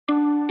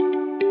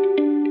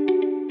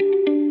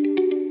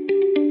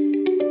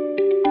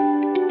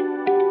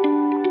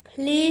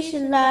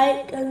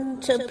like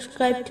and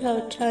subscribe to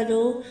our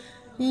channel.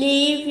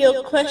 Leave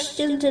your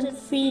questions and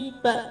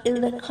feedback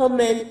in the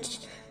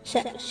comments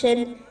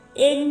section.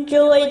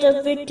 Enjoy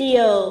the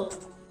video.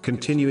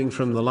 Continuing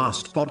from the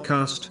last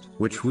podcast,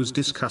 which was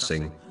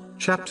discussing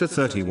chapter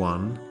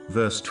 31,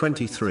 verse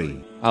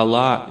 23.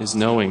 Allah is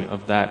knowing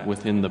of that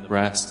within the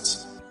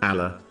breasts.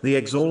 Allah, the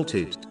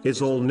Exalted,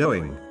 is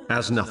all-knowing,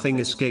 as nothing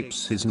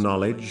escapes His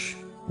knowledge,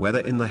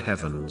 whether in the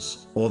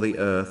heavens or the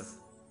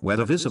earth,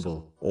 whether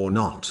visible or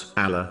not.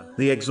 Allah,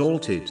 the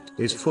Exalted,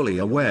 is fully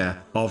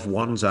aware of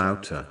one's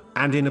outer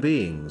and inner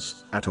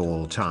beings at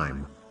all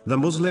time. The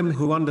Muslim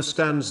who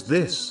understands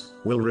this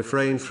will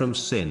refrain from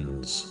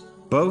sins,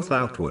 both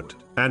outward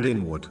and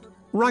inward,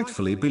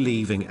 rightfully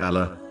believing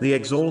Allah, the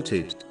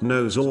Exalted,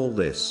 knows all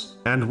this,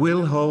 and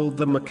will hold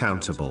them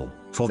accountable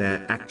for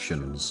their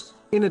actions.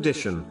 In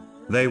addition,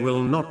 they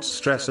will not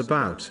stress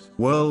about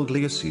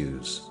worldly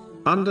issues,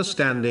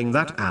 understanding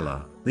that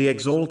Allah, the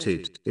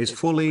Exalted, is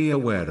fully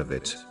aware of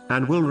it,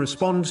 and will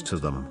respond to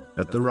them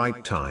at the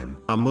right time.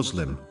 A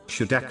Muslim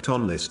should act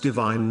on this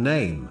divine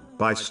name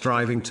by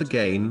striving to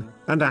gain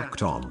and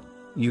act on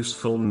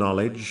useful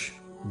knowledge,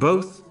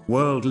 both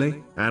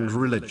worldly and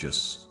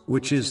religious,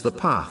 which is the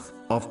path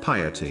of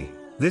piety.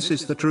 This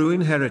is the true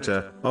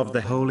inheritor of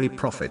the holy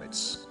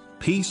prophets,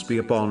 peace be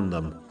upon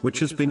them, which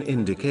has been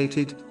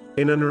indicated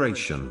in a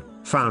narration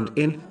found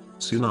in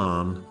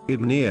Sunan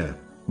Ibn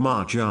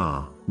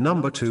Majah,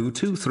 number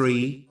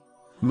 223.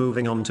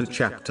 Moving on to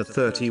chapter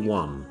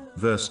 31,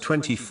 verse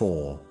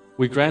 24.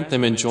 We grant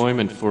them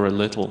enjoyment for a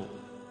little,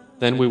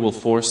 then we will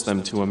force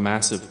them to a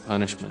massive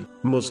punishment.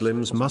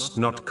 Muslims must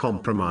not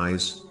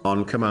compromise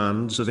on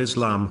commands of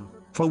Islam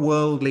for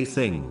worldly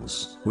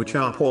things, which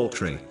are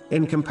paltry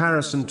in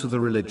comparison to the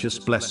religious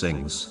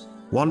blessings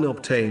one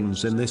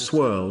obtains in this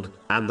world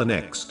and the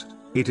next.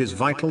 It is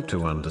vital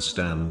to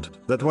understand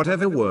that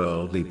whatever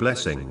worldly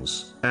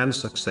blessings and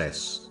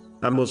success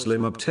a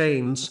Muslim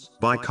obtains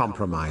by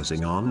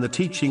compromising on the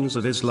teachings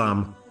of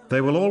Islam, they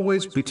will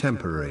always be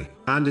temporary,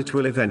 and it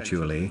will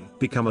eventually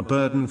become a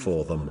burden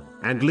for them,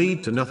 and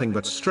lead to nothing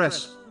but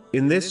stress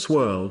in this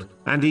world,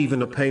 and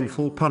even a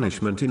painful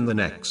punishment in the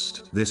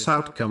next. This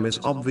outcome is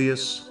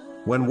obvious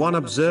when one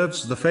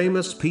observes the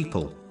famous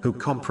people who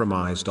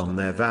compromised on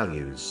their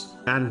values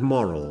and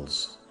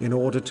morals in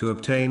order to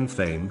obtain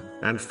fame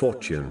and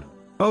fortune,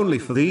 only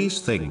for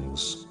these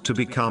things to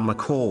become a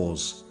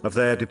cause of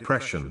their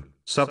depression,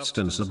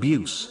 substance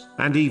abuse,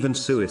 and even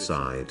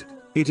suicide.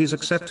 It is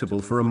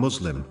acceptable for a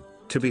Muslim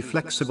to be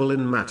flexible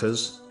in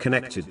matters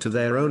connected to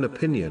their own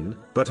opinion,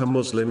 but a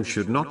Muslim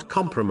should not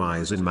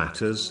compromise in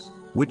matters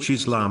which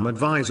Islam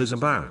advises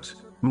about.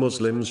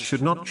 Muslims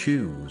should not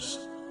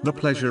choose the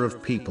pleasure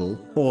of people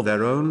or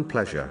their own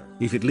pleasure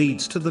if it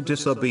leads to the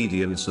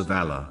disobedience of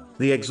Allah,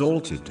 the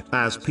Exalted,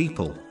 as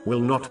people will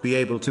not be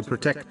able to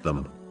protect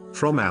them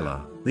from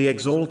Allah, the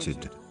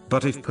Exalted.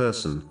 But if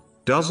person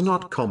does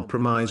not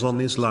compromise on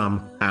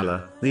Islam,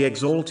 Allah, the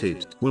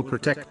Exalted, will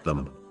protect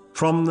them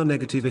from the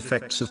negative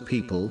effects of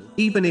people,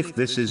 even if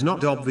this is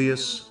not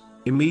obvious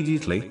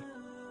immediately.